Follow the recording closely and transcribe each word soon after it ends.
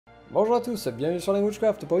Bonjour à tous, bienvenue sur la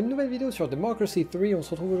Witchcraft pour une nouvelle vidéo sur Democracy 3. On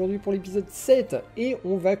se retrouve aujourd'hui pour l'épisode 7 et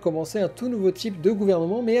on va commencer un tout nouveau type de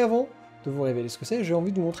gouvernement. Mais avant de vous révéler ce que c'est, j'ai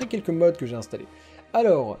envie de vous montrer quelques modes que j'ai installés.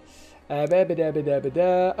 Alors,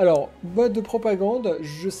 mode de propagande,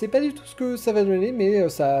 je sais pas du tout ce que ça va donner, mais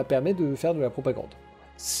ça permet de faire de la propagande.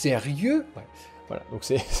 Sérieux? Ouais. Voilà, donc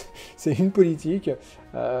c'est une politique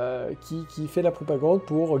qui fait de la propagande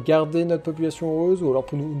pour garder notre population heureuse ou alors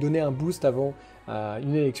pour nous donner un boost avant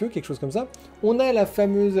une élection, quelque chose comme ça. On a la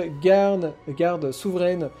fameuse garde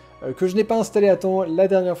souveraine que je n'ai pas installée à temps la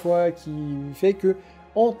dernière fois, qui fait que,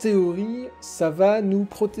 en théorie, ça va nous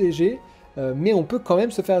protéger, mais on peut quand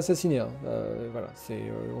même se faire assassiner. Hein. Voilà,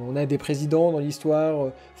 on a des présidents dans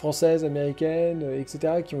l'histoire française, américaine,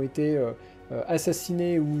 etc., qui ont été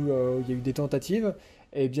assassinés ou il y a eu des tentatives.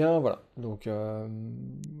 Et bien voilà. Donc,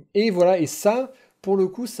 et voilà, et ça, pour le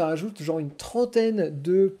coup, ça rajoute genre une trentaine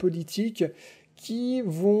de politiques qui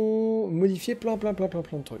vont modifier plein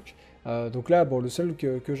de trucs. Donc là, bon, le seul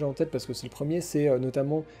que j'ai en tête, parce que c'est le premier, c'est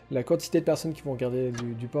notamment la quantité de personnes qui vont regarder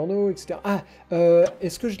du porno, etc. Ah,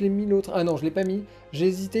 est-ce que je l'ai mis l'autre? Ah non, je l'ai pas mis. J'ai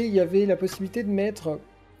hésité, il y avait la possibilité de mettre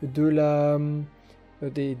de la...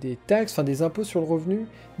 des taxes, enfin des impôts sur le revenu,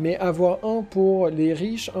 mais avoir un pour les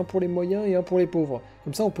riches, un pour les moyens et un pour les pauvres.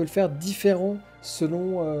 Comme ça, on peut le faire différent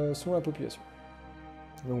selon la population.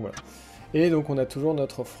 Donc voilà. Et donc on a toujours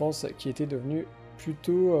notre France qui était devenue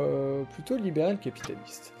plutôt libérale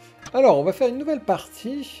capitaliste. Alors, on va faire une nouvelle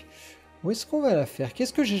partie. Où est-ce qu'on va la faire?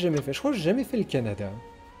 Qu'est-ce que j'ai jamais fait? Je crois que j'ai jamais fait le Canada.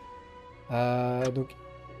 Donc,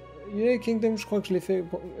 United Kingdom, je crois que je l'ai fait.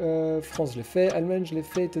 France, je l'ai fait. Allemagne, je l'ai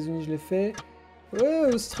fait. États-Unis, je l'ai fait.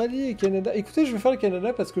 Ouais, Australie et Canada. Écoutez, je vais faire le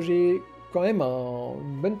Canada parce que j'ai quand même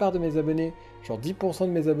une bonne part de mes abonnés, genre 10%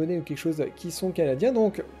 de mes abonnés ou quelque chose, qui sont canadiens.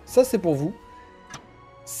 Donc, ça, c'est pour vous.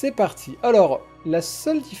 C'est parti. Alors, la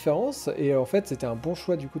seule différence, et en fait c'était un bon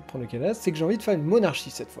choix du coup de prendre le Canada, c'est que j'ai envie de faire une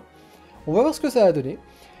monarchie cette fois. On va voir ce que ça va donner.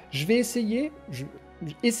 Je vais essayer,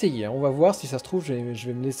 hein, on va voir si ça se trouve, je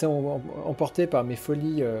vais me laisser emporter par mes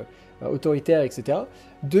folies autoritaires, etc.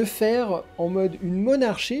 De faire en mode une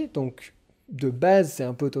monarchie, donc de base c'est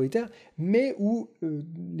un peu autoritaire, mais où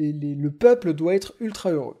le peuple doit être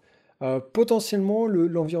ultra heureux. Potentiellement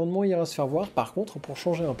l'environnement ira se faire voir, par contre, pour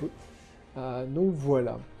changer un peu. Donc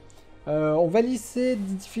voilà. On va lisser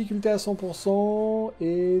des difficultés à 100%,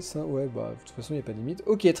 et ça, ouais, bah, de toute façon, il n'y a pas de limite.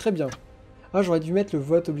 Ok, très bien. Ah, j'aurais dû mettre le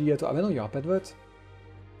vote obligatoire. Ah bah non, il n'y aura pas de vote.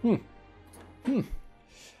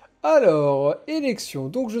 Alors, élection.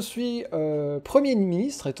 Donc je suis Premier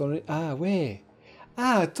ministre, étant donné... Ah ouais.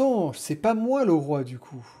 Ah, attends, c'est pas moi le roi, du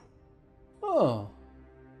coup. Ah.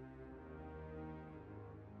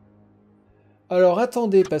 Alors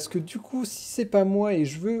attendez, parce que du coup, si c'est pas moi et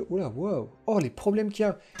je veux... Oula, waouh. Oh, les problèmes qu'il y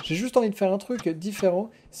a. J'ai juste envie de faire un truc différent,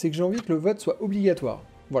 c'est que j'ai envie que le vote soit obligatoire.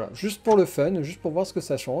 Voilà, juste pour le fun, juste pour voir ce que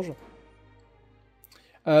ça change.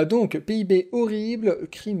 Donc, PIB horrible,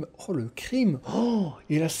 crime... Oh, le crime. Oh,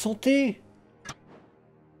 et la santé.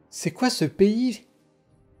 C'est quoi ce pays?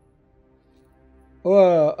 Oh,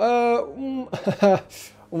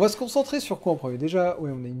 on va se concentrer sur quoi en premier? Déjà,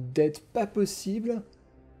 ouais, on a une dette pas possible.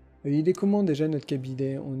 Il est comment déjà notre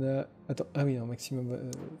cabinet? On a... Attends, ah oui, un maximum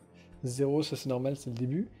 0, ça c'est normal, c'est le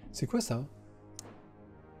début. C'est quoi ça?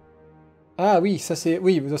 Ah oui, ça c'est...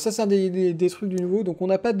 Oui, ça c'est un des trucs du nouveau. Donc on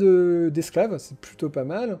n'a pas d'esclaves, c'est plutôt pas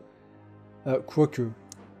mal. Quoique.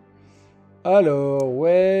 Alors,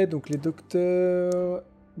 ouais, donc les docteurs...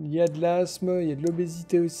 Il y a de l'asthme, il y a de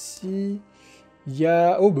l'obésité aussi. Il y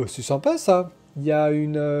a... Oh bah c'est sympa ça. Il y a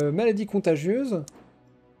une maladie contagieuse.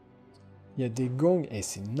 Il y a des gangs. Eh,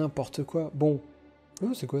 c'est n'importe quoi. Bon.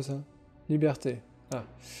 Oh, c'est quoi ça? Liberté.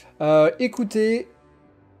 Ah. Écoutez,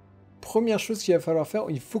 première chose qu'il va falloir faire,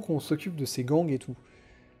 il faut qu'on s'occupe de ces gangs et tout.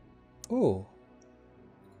 Oh.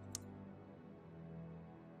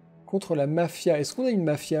 Contre la mafia. Est-ce qu'on a une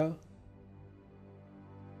mafia?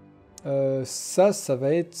 Ça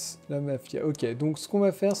va être la mafia. Ok, donc ce qu'on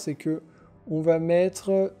va faire, c'est que on va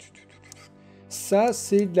mettre... Ça,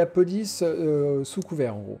 c'est de la police sous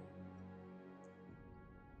couvert, en gros.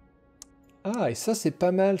 Ah, et ça, c'est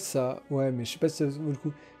pas mal, ça. Ouais, mais je sais pas si ça vaut le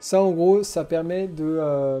coup. Ça, en gros, ça permet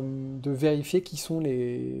de vérifier qui sont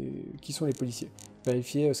les policiers.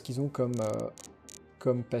 Vérifier ce qu'ils ont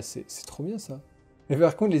comme passé. C'est trop bien, ça. Mais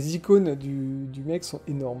par contre, les icônes du mec sont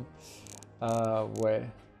énormes. Ah, ouais.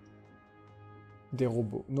 Des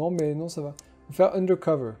robots. Non, mais non, ça va. On va faire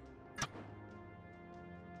undercover.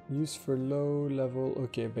 Use for low level.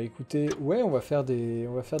 Ok, bah écoutez, ouais, on va faire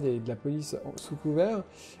de la police sous couvert.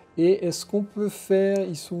 Et est-ce qu'on peut faire...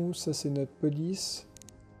 Ils sont où? Ça, c'est notre police.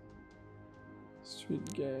 Street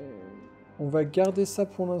game. On va garder ça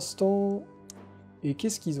pour l'instant. Et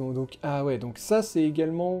qu'est-ce qu'ils ont? Donc, ah ouais, donc ça c'est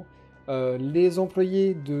également... les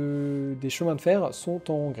employés des chemins de fer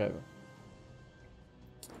sont en grève.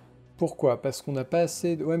 Pourquoi? Parce qu'on n'a pas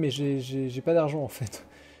assez de... Ouais, mais j'ai pas d'argent en fait.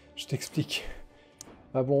 Je t'explique.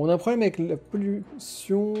 Ah bon, on a un problème avec la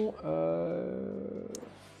pollution.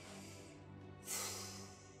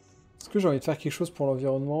 Est-ce que j'ai envie de faire quelque chose pour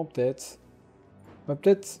l'environnement? Peut-être. On va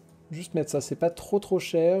peut-être juste mettre ça. C'est pas trop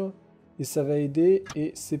cher. Et ça va aider.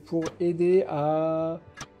 Et c'est pour aider à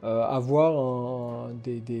avoir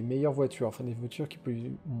des meilleures voitures. Enfin, des voitures qui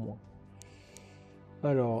polluent moins.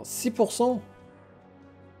 Alors, 6%?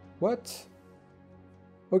 What?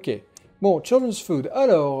 Ok. Bon, children's food.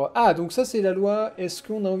 Alors, ah, donc ça c'est la loi. Est-ce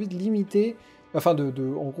qu'on a envie de limiter, enfin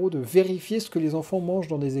en gros, de vérifier ce que les enfants mangent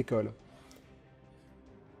dans des écoles?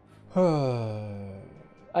 Ah,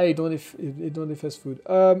 et dans des fast-food.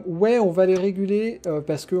 Ouais, on va les réguler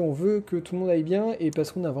parce qu'on veut que tout le monde aille bien et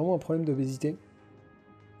parce qu'on a vraiment un problème d'obésité.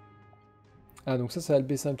 Ah, donc ça va le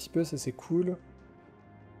baisser un petit peu, ça c'est cool.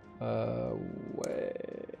 Ouais.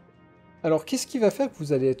 Alors, qu'est-ce qui va faire que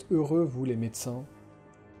vous allez être heureux, vous, les médecins?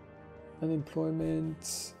 Unemployment.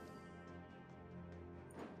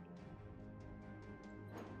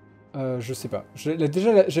 Je sais pas.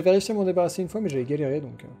 Déjà, j'avais réussi à m'en débarrasser une fois, mais j'avais galéré,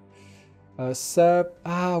 donc... ça...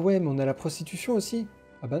 Ah ouais, mais on a la prostitution aussi.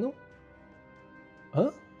 Ah bah non.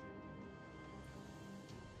 Hein?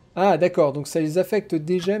 Ah d'accord, donc ça les affecte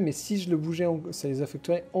déjà, mais si je le bougeais, ça les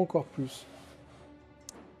affecterait encore plus.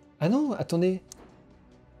 Ah non, attendez.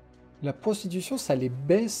 La prostitution, ça les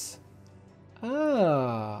baisse.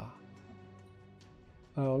 Ah.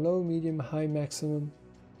 Alors, low, medium, high, maximum.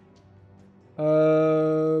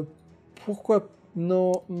 Pourquoi...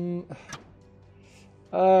 Non.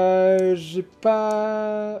 J'ai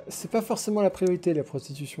pas... C'est pas forcément la priorité, la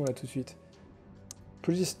prostitution, là, tout de suite.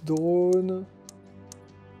 Police drone.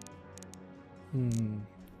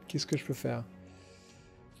 Qu'est-ce que je peux faire?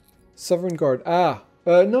 Sovereign Guard. Ah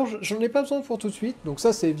non, j'en ai pas besoin pour tout de suite. Donc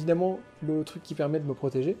ça, c'est évidemment le truc qui permet de me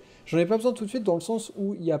protéger. J'en ai pas besoin tout de suite dans le sens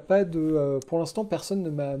où il n'y a pas de... pour l'instant, personne ne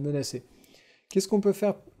m'a menacé. Qu'est-ce qu'on peut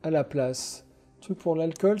faire à la place? Truc pour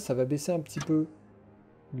l'alcool, ça va baisser un petit peu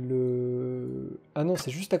le... Ah non, c'est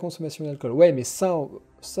juste la consommation d'alcool. Ouais, mais ça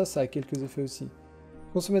a quelques effets aussi.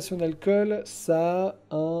 Consommation d'alcool, ça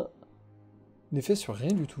a un effet sur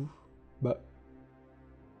rien du tout. Bah...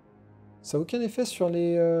 Ça n'a aucun effet sur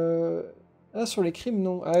les... Ah, sur les crimes,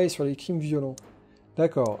 non. Ah oui, sur les crimes violents.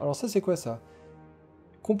 D'accord. Alors ça, c'est quoi, ça?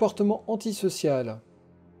 Comportement antisocial.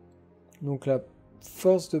 Donc la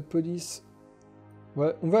force de police...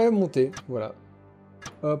 Ouais, on va la monter, voilà.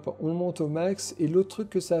 Hop, on monte au max. Et l'autre truc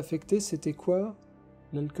que ça a affecté, c'était quoi?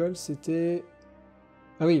 L'alcool, c'était...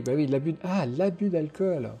 Ah oui, bah oui, l'abus... Ah, l'abus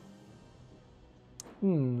d'alcool.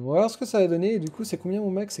 On va voir ce que ça va donner. Et du coup, c'est combien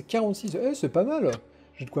mon max? C'est 46. Eh, c'est pas mal.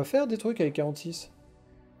 J'ai de quoi faire des trucs avec 46.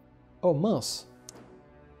 Oh mince.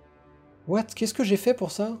 What? Qu'est-ce que j'ai fait pour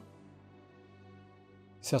ça?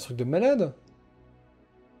 C'est un truc de malade?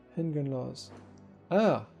 Handgun laws.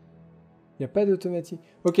 Ah! Il n'y a pas d'automatique.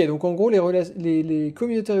 Ok, donc en gros, les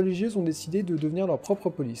communautés religieuses ont décidé de devenir leur propre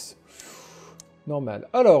police. Normal.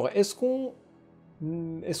 Alors, est-ce qu'on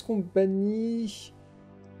bannit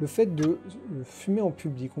le fait de fumer en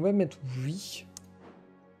public? On va mettre oui.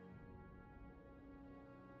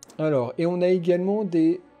 Alors, et on a également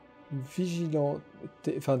des vigilants,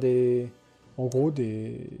 enfin en gros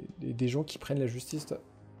des gens qui prennent la justice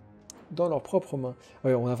dans leurs propres mains.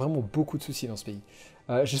 Ouais, on a vraiment beaucoup de soucis dans ce pays.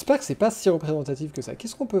 J'espère que c'est pas si représentatif que ça.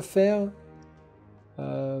 Qu'est-ce qu'on peut faire?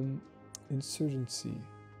 Insurgency.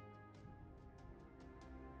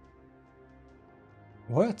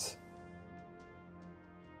 What?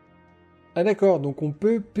 Ah d'accord, donc on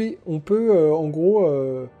peut en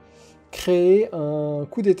gros créer un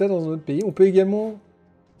coup d'État dans un autre pays. On peut également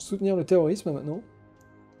soutenir le terrorisme maintenant.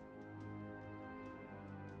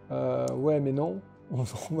 Ouais, mais non, on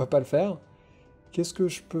va pas le faire. Qu'est-ce que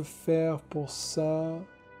je peux faire pour ça?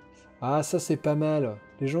 Ah, ça c'est pas mal.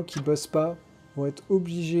 Les gens qui bossent pas vont être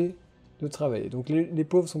obligés de travailler. Donc les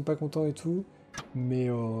pauvres sont pas contents et tout. Mais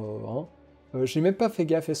hein. J'ai même pas fait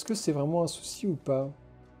gaffe. Est-ce que c'est vraiment un souci ou pas?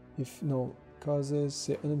 Non, causes,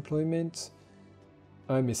 c'est unemployment.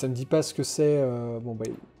 Ah, mais ça me dit pas ce que c'est. Bon, bah,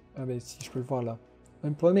 ah, bah, si je peux le voir là.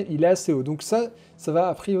 Unemployment, il est assez haut. Donc ça va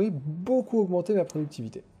a priori beaucoup augmenter ma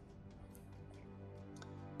productivité.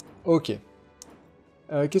 Ok.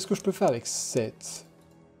 Qu'est-ce que je peux faire avec 7?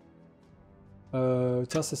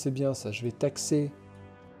 Tiens, ça c'est bien ça. Je vais taxer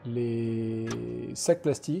les sacs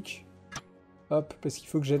plastiques. Hop, parce qu'il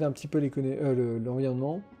faut que j'aide un petit peu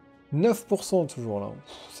l'environnement. 9% toujours là.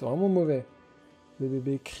 C'est vraiment mauvais. Le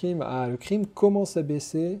bébé crime. Ah, le crime commence à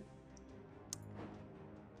baisser.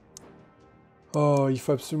 Oh, il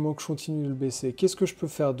faut absolument que je continue de le baisser. Qu'est-ce que je peux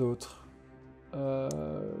faire d'autre?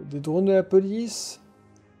 Des drones de la police?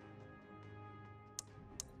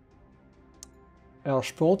 Alors,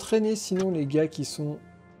 je peux entraîner sinon les gars qui sont...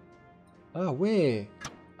 Ah ouais!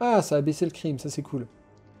 Ah, ça a baissé le crime, ça c'est cool.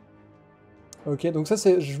 Ok, donc ça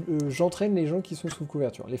c'est... j'entraîne les gens qui sont sous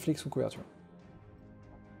couverture, les flics sous couverture.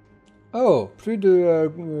 Oh, plus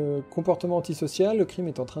de comportement antisocial, le crime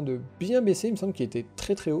est en train de bien baisser, il me semble qu'il était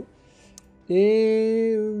très très haut.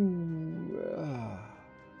 Et...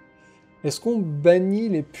 Est-ce qu'on bannit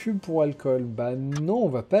les pubs pour alcool? Bah non, on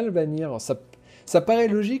va pas le bannir. Ça paraît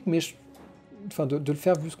logique, mais enfin de le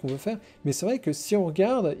faire vu ce qu'on veut faire. Mais c'est vrai que si on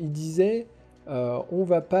regarde, il disait on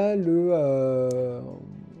va pas le...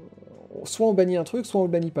 soit on bannit un truc, soit on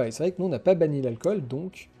le bannit pas. Et c'est vrai que nous on n'a pas banni l'alcool,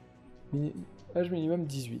 donc âge minimum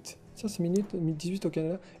 18. Ça c'est 18 au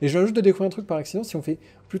Canada. Et je viens juste de découvrir un truc par accident, si on fait,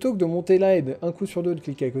 plutôt que de monter là et un coup sur deux de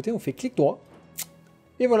cliquer à côté, on fait clic droit.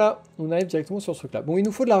 Et voilà, on arrive directement sur ce truc là. Bon, il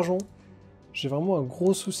nous faut de l'argent. J'ai vraiment un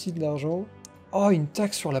gros souci de l'argent. Oh, une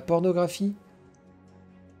taxe sur la pornographie.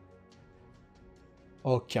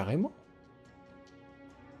 Oh, carrément.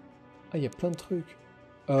 Ah, il y a plein de trucs.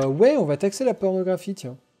 Ouais, on va taxer la pornographie,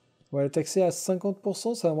 tiens. On va la taxer à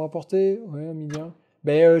 50%, ça va me rapporter... Ouais, 1 milliard.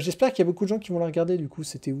 Ben, j'espère qu'il y a beaucoup de gens qui vont la regarder, du coup,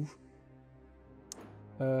 c'était où?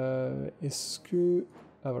 Est-ce que...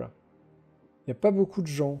 Ah, voilà. Il n'y a pas beaucoup de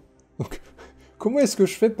gens. Donc, comment est-ce que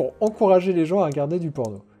je fais pour encourager les gens à regarder du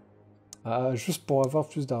porno? Ah, juste pour avoir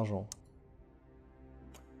plus d'argent.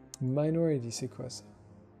 Minority, c'est quoi ça?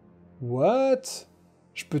 What?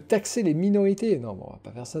 Je peux taxer les minorités? Non, bon, on va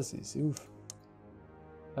pas faire ça, c'est ouf.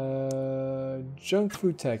 Junk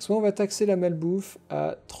food tax. Ouais, on va taxer la malbouffe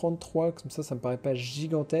à 33, comme ça me paraît pas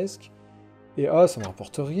gigantesque. Et oh, ça me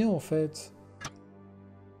rapporte rien en fait.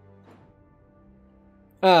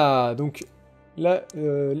 Ah, donc là,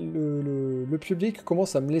 le public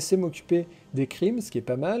commence à me laisser m'occuper des crimes, ce qui est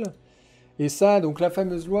pas mal. Et ça, donc la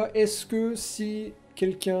fameuse loi, est-ce que si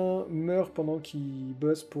quelqu'un meurt pendant qu'il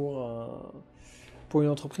bosse pour une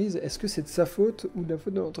entreprise, est-ce que c'est de sa faute ou de la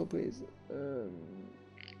faute de l'entreprise?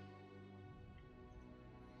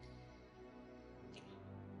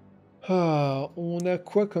 Ah, on a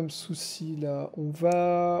quoi comme souci là? On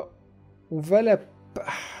va la...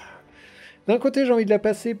 D'un côté, j'ai envie de la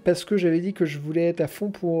passer parce que j'avais dit que je voulais être à fond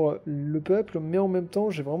pour le peuple, mais en même temps,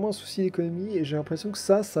 j'ai vraiment un souci d'économie et j'ai l'impression que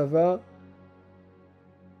ça va...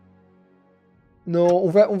 Non, on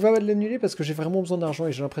va l'annuler parce que j'ai vraiment besoin d'argent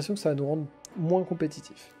et j'ai l'impression que ça va nous rendre moins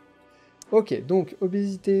compétitifs. Ok, donc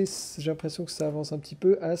obésité, j'ai l'impression que ça avance un petit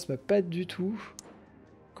peu. Asthme, pas du tout.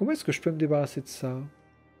 Comment est-ce que je peux me débarrasser de ça?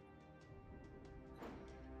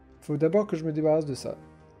 Faut d'abord que je me débarrasse de ça.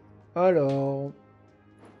 Alors...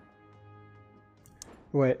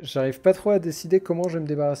 Ouais, j'arrive pas trop à décider comment je vais me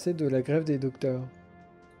débarrasser de la grève des docteurs.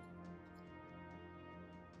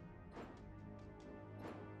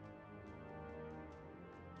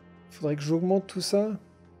 Faudrait que j'augmente tout ça.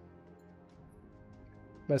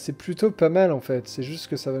 Bah c'est plutôt pas mal en fait, c'est juste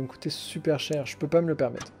que ça va me coûter super cher, je peux pas me le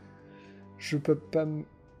permettre. Je peux pas me...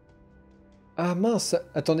 Ah mince,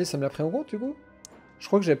 attendez, ça me l'a pris en compte du coup? Je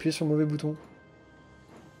crois que j'ai appuyé sur le mauvais bouton.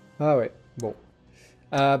 Ah ouais, bon.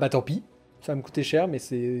 Ah bah tant pis, ça va me coûter cher mais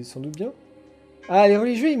c'est sans doute bien. Ah les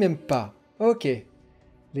religieux ils m'aiment pas, ok.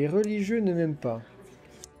 Les religieux ne m'aiment pas.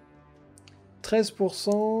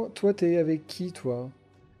 13%, toi t'es avec qui toi?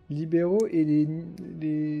 Libéraux et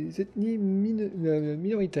les ethnies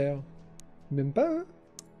minoritaires. Même pas, eux?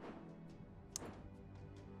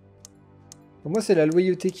 Moi, c'est la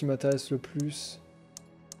loyauté qui m'intéresse le plus.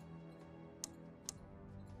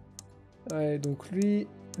 Ouais, donc lui,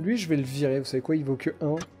 je vais le virer. Vous savez quoi, il vaut que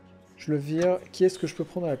 1. Je le vire. Qui est-ce que je peux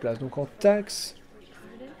prendre à la place? Donc en taxe,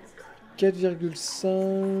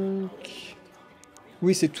 4,5...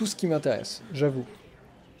 Oui, c'est tout ce qui m'intéresse, j'avoue.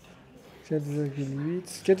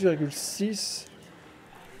 4,8... 4,6...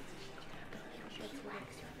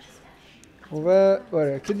 On va...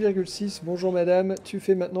 Voilà, 4,6. Bonjour madame, tu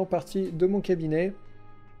fais maintenant partie de mon cabinet.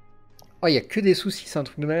 Oh, il n'y a que des soucis, c'est un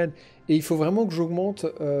truc de malade. Et il faut vraiment que j'augmente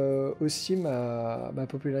aussi ma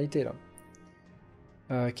popularité,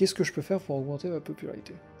 là. Qu'est-ce que je peux faire pour augmenter ma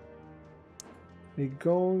popularité? Les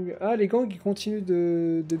gangs... Ah, les gangs, ils continuent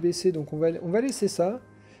de baisser, donc on va laisser ça.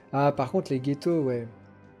 Ah, par contre, les ghettos, ouais.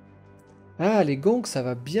 Ah, les gangs, ça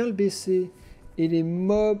va bien le baisser. Et les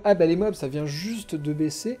mobs... Ah, bah les mobs, ça vient juste de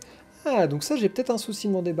baisser. Ah, donc ça, j'ai peut-être un souci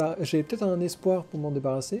de m'en débarrasser. J'ai peut-être un espoir pour m'en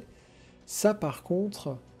débarrasser. Ça, par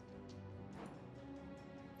contre...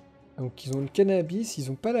 Donc, ils ont le cannabis, ils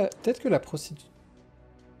ont pas la... Peut-être que la prostitution...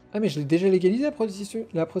 Ah, mais je l'ai déjà légalisé, la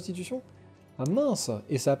prostitution? Ah, mince!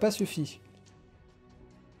 Et ça n'a pas suffi.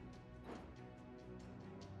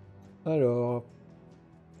 Alors...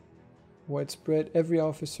 Widespread, every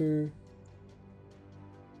officer...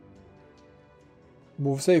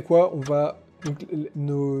 Bon, vous savez quoi, on va... Donc,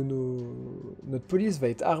 notre police va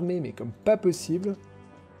être armée, mais comme pas possible.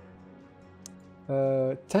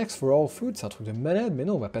 Tax for all food, c'est un truc de malade, mais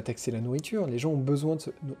non, on va pas taxer la nourriture. Les gens ont besoin de se...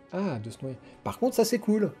 de se nourrir. Par contre, ça c'est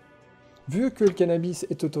cool. Vu que le cannabis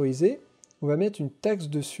est autorisé, on va mettre une taxe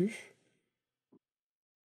dessus.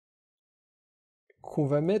 Qu'on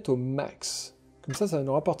va mettre au max. Comme ça va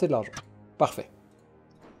nous rapporter de l'argent. Parfait.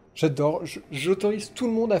 J'adore, j'autorise tout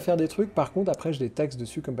le monde à faire des trucs, par contre après je les taxe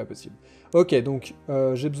dessus comme pas possible. Ok, donc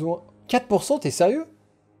j'ai besoin... 4%, t'es sérieux?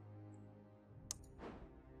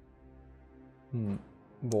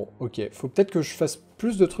 Bon, ok, faut peut-être que je fasse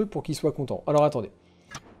plus de trucs pour qu'ils soient contents. Alors attendez,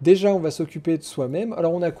 déjà on va s'occuper de soi-même.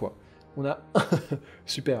 Alors on a quoi? On a...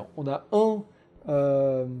 Super, on a un...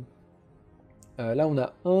 là on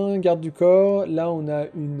a un garde du corps, là on a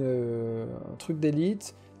un truc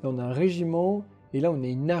d'élite, là on a un régiment... Et là, on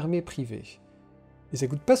est une armée privée. Et ça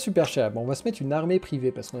coûte pas super cher. Bon, on va se mettre une armée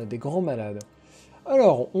privée parce qu'on a des grands malades.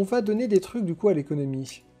 Alors, on va donner des trucs du coup à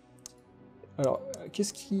l'économie. Alors,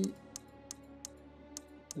 qu'est-ce qui...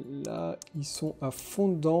 Là, ils sont à fond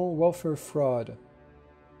dedans. Welfare fraud.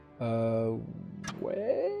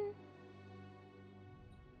 Ouais.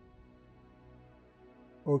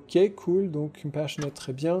 Ok, cool. Donc, compassionate,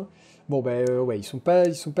 très bien. Bon, bah ouais, ils sont pas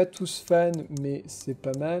tous fans, mais c'est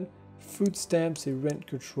pas mal. Food stamps et rent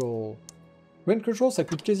control. Rent control, ça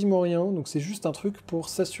coûte quasiment rien, donc c'est juste un truc pour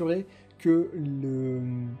s'assurer que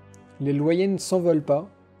les loyers ne s'envolent pas.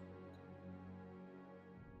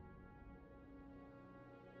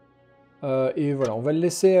 Et voilà, on va le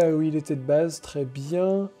laisser où il était de base, très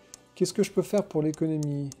bien. Qu'est-ce que je peux faire pour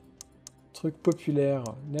l'économie? Truc populaire,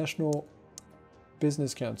 National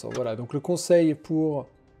Business Council. Voilà, donc le conseil pour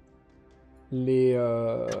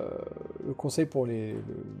le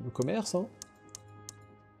commerce. Hein.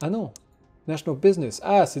 Ah non, National Business.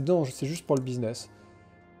 Ah, c'est juste pour le business.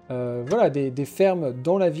 Voilà, des fermes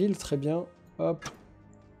dans la ville, très bien. Hop,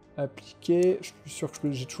 appliquer. Je suis sûr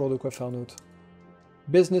que j'ai toujours de quoi faire un autre.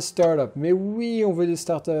 Business startup. Mais oui, on veut des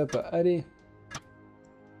startups. Allez.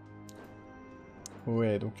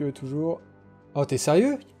 Ouais, donc toujours... Oh, t'es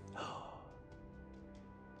sérieux?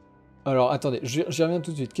 Alors, attendez, j'y reviens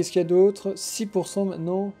tout de suite. Qu'est-ce qu'il y a d'autre? 6%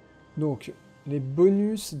 maintenant. Donc, les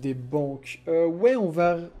bonus des banques. Ouais, on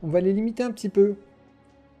va les limiter un petit peu.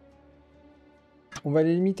 On va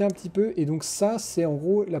les limiter un petit peu. Et donc ça, c'est en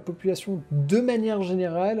gros la population de manière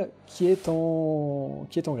générale qui est en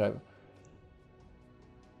grève.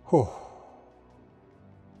 Oh.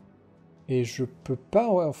 Et je peux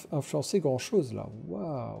pas influencer grand-chose là.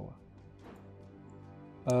 Waouh.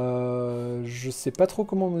 Je sais pas trop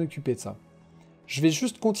comment m'en occuper de ça. Je vais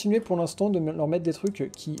juste continuer pour l'instant de leur mettre des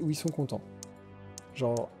trucs où ils sont contents.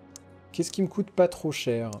 Genre, qu'est-ce qui me coûte pas trop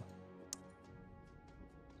cher?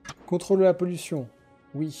 Contrôle de la pollution.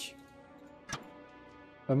 Oui.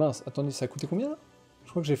 Ah mince, attendez, ça a coûté combien là? Je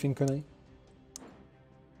crois que j'ai fait une connerie.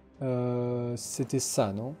 C'était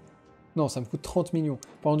ça, non? Non, ça me coûte 30 millions.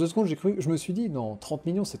 Pendant 2 secondes, je me suis dit, non, 30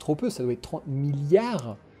 millions c'est trop peu, ça doit être 30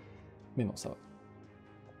 milliards. Mais non, ça va.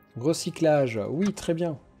 Recyclage, oui, très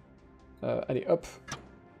bien. Allez, hop.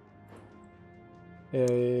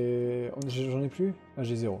 J'en ai plus? Ah,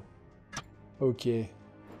 j'ai 0. Ok.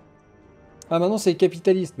 Ah, maintenant c'est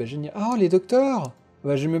capitaliste. Bah, génial. Ah, les docteurs!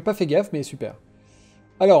 Bah, j'ai même pas fait gaffe, mais super.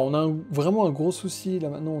 Alors, on a vraiment un gros souci. Là,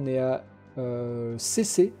 maintenant, on est à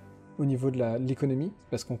CC au niveau de l'économie,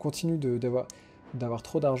 parce qu'on continue d'avoir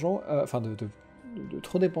trop d'argent, enfin, de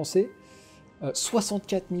trop dépenser.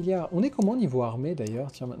 64 milliards. On est comment niveau armée,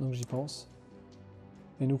 d'ailleurs? Tiens, maintenant que j'y pense.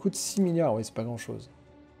 Elle nous coûte 6 milliards. Oui, c'est pas grand-chose.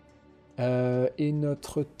 Et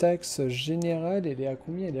notre taxe générale, elle est à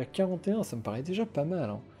combien? Elle est à 41, ça me paraît déjà pas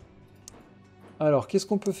mal. Hein. Alors, qu'est-ce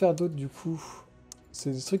qu'on peut faire d'autre du coup?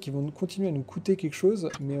 C'est des trucs qui vont continuer à nous coûter quelque chose,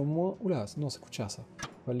 mais au moins... Oula, non, ça coûte cher ça.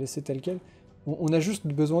 On va le laisser tel quel. On a juste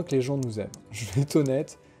besoin que les gens nous aiment. Je vais être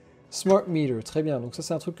honnête. Smart meter, très bien. Donc ça,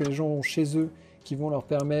 c'est un truc que les gens ont chez eux qui vont leur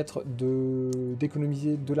permettre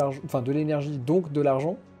d'économiser de l'argent, enfin de l'énergie, donc de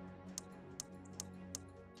l'argent.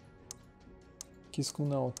 Qu'est-ce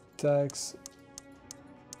qu'on a en taxes?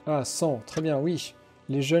 Ah, 100, très bien, oui.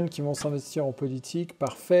 Les jeunes qui vont s'investir en politique,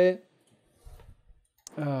 parfait.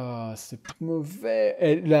 Ah, c'est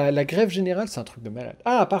mauvais. La grève générale, c'est un truc de malade.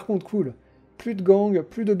 Ah, par contre, cool. Plus de gangs,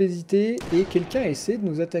 plus d'obésité, et quelqu'un a essayé de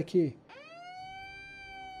nous attaquer.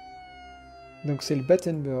 Donc c'est le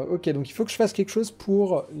Battenberg. Ok, donc il faut que je fasse quelque chose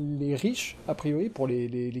pour les riches, a priori, pour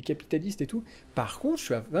les capitalistes et tout. Par contre, je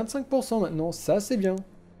suis à 25% maintenant, ça c'est bien.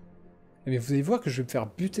 Mais vous allez voir que je vais me faire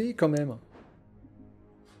buter quand même.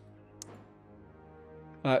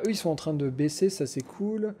 Ah, eux, ils sont en train de baisser, ça c'est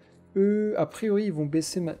cool. Eux, a priori, ils vont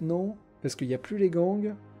baisser maintenant, parce qu'il n'y a plus les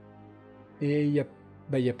gangs. Et il y a...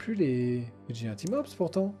 Bah, il n'y a plus les... J'ai un team ops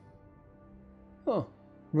pourtant. Ah,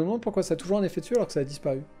 je me demande pourquoi ça a toujours un effet dessus alors que ça a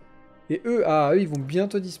disparu. Et eux, eux, ils vont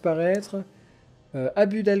bientôt disparaître.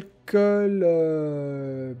 Abus d'alcool...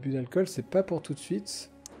 Abus d'alcool, c'est pas pour tout de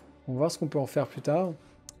suite. On va voir ce qu'on peut en faire plus tard.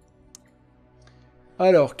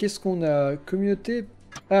 Alors, qu'est-ce qu'on a? Communauté...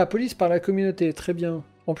 Ah, police par la communauté, très bien.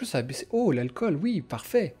 En plus, ça a baissé... Oh, l'alcool, oui,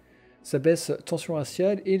 parfait. Ça baisse tension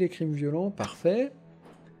raciale et les crimes violents, parfait.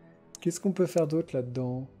 Qu'est-ce qu'on peut faire d'autre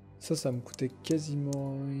là-dedans? Ça me coûtait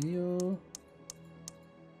quasiment rien.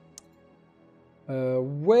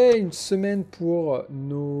 Ouais, une semaine pour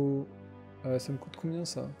nos... ça me coûte combien,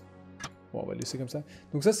 ça? Bon, on va laisser comme ça.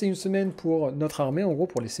 Donc ça, c'est une semaine pour notre armée, en gros,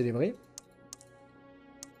 pour les célébrer.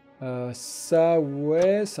 Ça,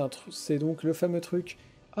 ouais, c'est donc le fameux truc.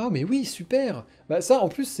 Ah, mais oui, super! Bah ça, en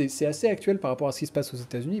plus, c'est assez actuel par rapport à ce qui se passe aux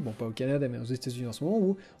États-Unis. Bon, pas au Canada, mais aux États-Unis en ce moment,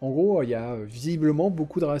 où, en gros, il y a visiblement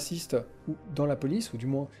beaucoup de racistes dans la police, ou du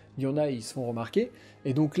moins, il y en a, ils se font remarquer.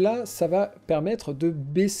 Et donc là, ça va permettre de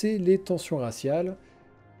baisser les tensions raciales,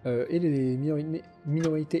 et les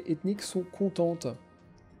minorités ethniques sont contentes.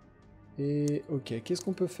 Et, ok, qu'est-ce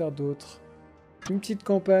qu'on peut faire d'autre? Une petite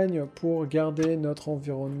campagne pour garder notre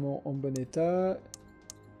environnement en bon état.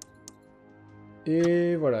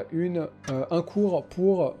 Et voilà, un cours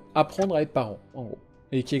pour apprendre à être parent, en gros.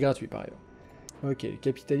 Et qui est gratuit, par ailleurs. Ok,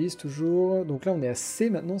 capitaliste toujours. Donc là, on est à C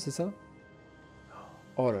maintenant, c'est ça?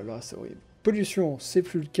 Oh là là, c'est horrible. Pollution, c'est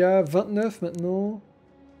plus le cas. 29 maintenant.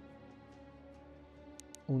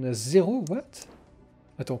 On a 0, what?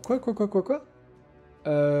 Attends, quoi? Où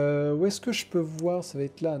est-ce que je peux voir? Ça va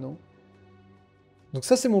être là, non? Donc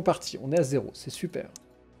ça, c'est mon parti. On est à 0, c'est super.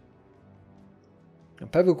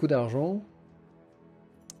 Pas beaucoup d'argent.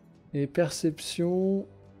 Et perception...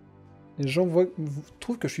 Les gens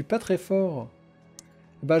trouvent que je suis pas très fort.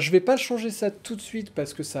 Bah, je vais pas changer ça tout de suite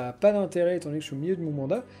parce que ça a pas d'intérêt étant donné que je suis au milieu de mon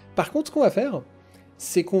mandat. Par contre, ce qu'on va faire,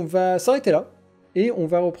 c'est qu'on va s'arrêter là. Et on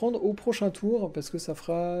va reprendre au prochain tour parce que ça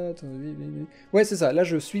fera... Ouais, c'est ça. Là,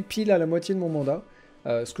 je suis pile à la moitié de mon mandat.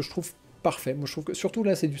 Ce que je trouve parfait. Moi, je trouve que surtout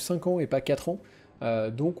là, c'est du 5 ans et pas 4 ans.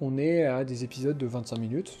 Donc, on est à des épisodes de 25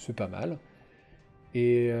 minutes. C'est pas mal.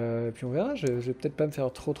 Et puis on verra, je vais peut-être pas me faire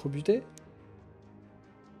trop buter.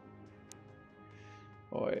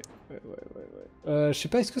 Ouais. Je sais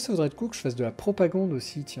pas, est-ce que ça voudrait être cool que je fasse de la propagande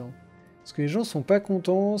aussi, tiens. Parce que les gens sont pas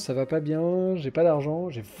contents, ça va pas bien, j'ai pas d'argent,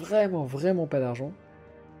 j'ai vraiment pas d'argent.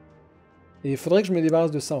 Et il faudrait que je me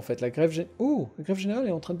débarrasse de ça en fait. La grève générale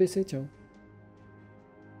est en train de baisser, tiens.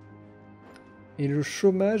 Et le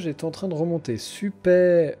chômage est en train de remonter.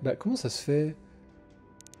 Super. Bah comment ça se fait?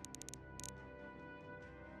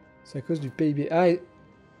 C'est à cause du PIB. Ah,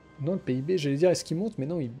 non, le PIB, j'allais dire, est-ce qu'il monte? Mais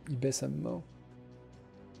non, il baisse à mort.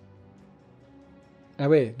 Ah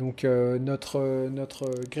ouais, donc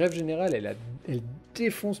notre grève générale, elle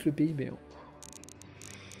défonce le PIB. Hein.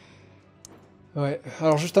 Ouais,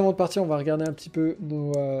 alors juste avant de partir, on va regarder un petit peu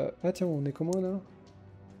nos... Ah tiens, on est comment là?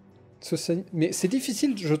 Mais c'est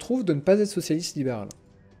difficile, je trouve, de ne pas être socialiste libéral.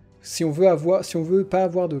 Si on veut pas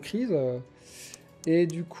avoir de crise... Et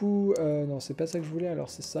du coup, non, c'est pas ça que je voulais, alors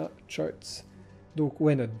c'est ça, charts. Donc,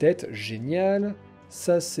 ouais, notre dette, génial.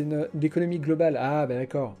 Ça, c'est l'économie globale. Ah, bah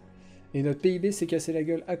d'accord. Et notre PIB s'est cassé la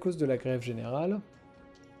gueule à cause de la grève générale.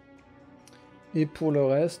 Et pour le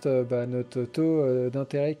reste, bah, notre taux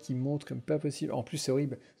d'intérêt qui monte comme pas possible. En plus, c'est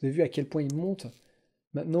horrible. Vous avez vu à quel point il monte?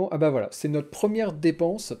 Maintenant, ah bah voilà, c'est notre première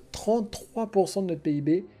dépense. 33% de notre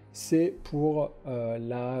PIB, c'est pour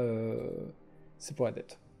c'est pour la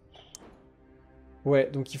dette.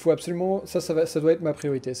 Ouais, donc il faut absolument... Ça doit être ma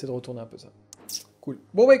priorité, c'est de retourner un peu ça. Cool.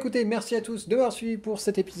 Bon bah écoutez, merci à tous de m'avoir suivi pour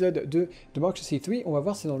cet épisode de Monarchie Canadienne. On va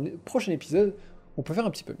voir si dans le prochain épisode, on peut faire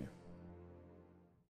un petit peu mieux.